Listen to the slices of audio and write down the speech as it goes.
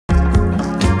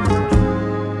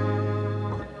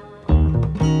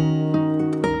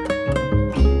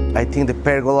I think the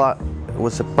pergola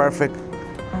was a perfect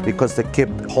because they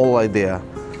kept the whole idea.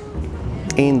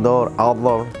 Indoor,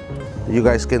 outdoor, you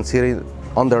guys can see it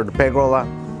under the pergola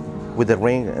with the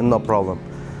ring and no problem.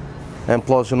 And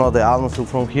plus, you know, the atmosphere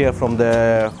from here, from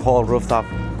the whole rooftop,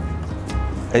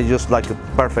 it's just like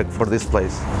perfect for this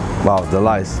place. Wow, the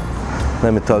lights.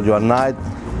 Let me tell you, at night,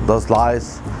 those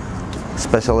lights,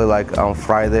 especially like on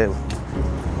Friday,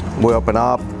 we open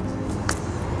up,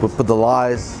 we put the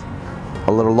lights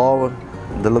a little lower,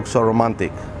 they look so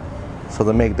romantic. So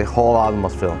they make the whole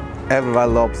atmosphere.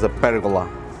 Everybody loves the pergola.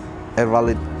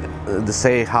 Everybody, they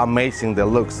say how amazing they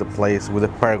looks, the place with the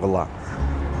pergola.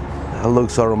 It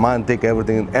looks so romantic,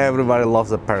 everything. Everybody loves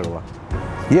the pergola.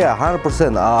 Yeah,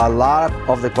 100%. A lot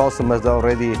of the customers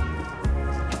already,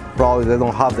 probably they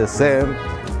don't have the same,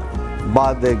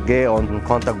 but they get in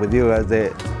contact with you as they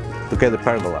to get the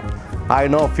pergola. I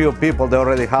know a few people they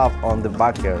already have on the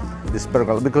backyard this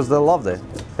pergola because they love it.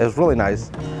 It's really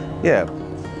nice. Yeah.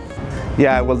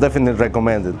 Yeah, I will definitely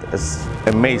recommend it. It's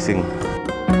amazing.